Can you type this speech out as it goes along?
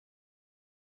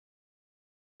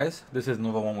Guys, this is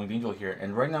Nova One with Angel here,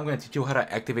 and right now I'm going to teach you how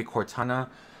to activate Cortana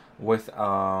with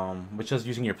just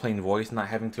using your plain voice, not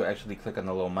having to actually click on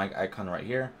the little mic icon right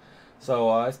here.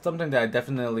 So it's something that I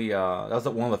definitely that was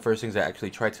one of the first things I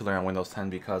actually tried to learn on Windows 10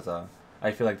 because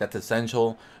I feel like that's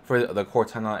essential for the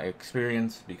Cortana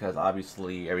experience, because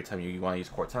obviously every time you want to use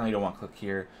Cortana, you don't want to click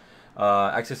here.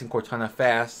 Accessing Cortana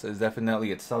fast is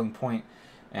definitely its selling point,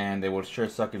 and it would sure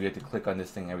suck if you had to click on this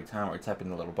thing every time or type in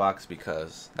the little box,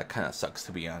 because that kind of sucks,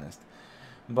 to be honest.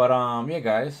 But yeah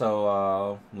guys,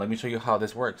 so let me show you how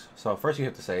this works. So first you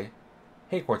have to say,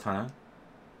 "Hey Cortana,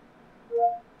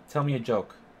 tell me a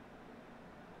joke."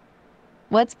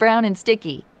 What's brown and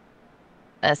sticky?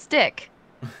 A stick.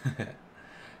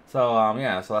 So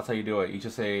yeah, so that's how you do it. You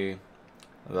just say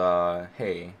the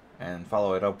 "hey" and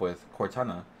follow it up with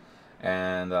Cortana,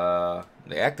 and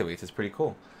it activates. It's pretty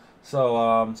cool.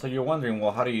 So so you're wondering,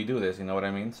 well, how do you do this? You know what I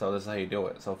mean? So this is how you do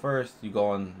it. So first you go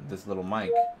on this little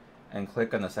mic and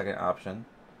click on the second option,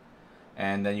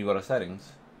 and then you go to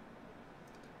settings,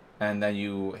 and then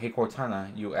you "Hey Cortana,"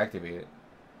 you activate it.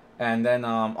 And then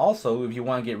also, if you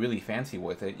want to get really fancy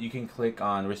with it, you can click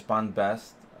on respond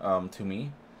best to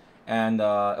me, and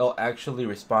it'll actually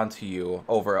respond to you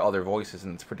over other voices,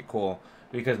 and it's pretty cool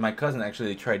because my cousin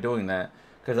actually tried doing that,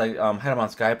 because I had him on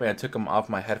Skype and I took him off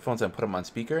my headphones and put him on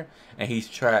speaker, and he's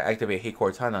tried to activate Hey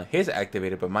Cortana. His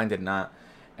activated, but mine did not.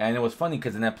 And it was funny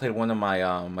because then I played one of my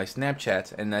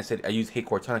Snapchats, and I said I used Hey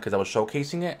Cortana because I was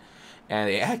showcasing it, and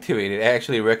it activated. It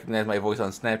actually recognized my voice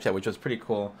on Snapchat, which was pretty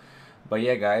cool. But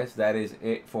yeah, guys, that is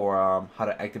it for how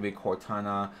to activate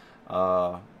Cortana.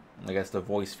 I guess the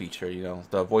voice feature,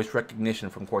 the voice recognition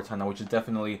from Cortana, which is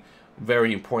definitely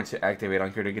very important to activate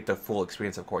on here to get the full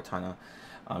experience of Cortana.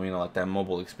 Like that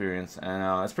mobile experience,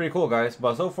 and it's pretty cool, guys.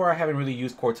 But so far, I haven't really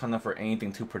used Cortana for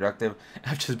anything too productive.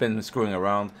 I've just been screwing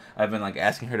around. I've been like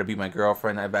asking her to be my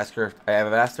girlfriend. I have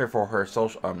asked her for her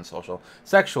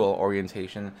sexual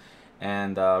orientation,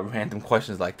 and random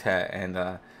questions like that. And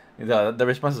the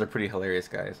responses are pretty hilarious,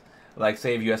 guys. Like,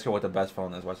 say if you ask her what the best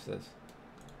phone is, watch this.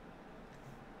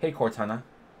 "Hey Cortana,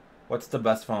 what's the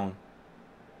best phone?"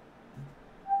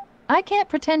 I can't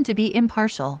pretend to be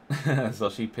impartial. So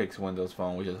she picks Windows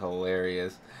Phone, which is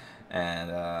hilarious. And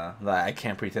I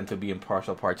can't pretend to be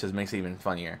impartial part just makes it even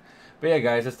funnier. But yeah,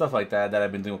 guys, it's stuff like that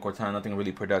I've been doing with Cortana. Nothing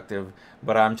really productive,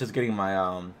 but I'm just getting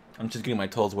my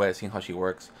toes wet, seeing how she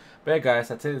works. But yeah, guys,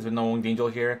 that's it. It's been No One Angel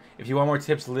here. If you want more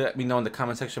tips, let me know in the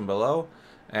comment section below.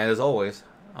 And as always,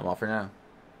 I'm off for now.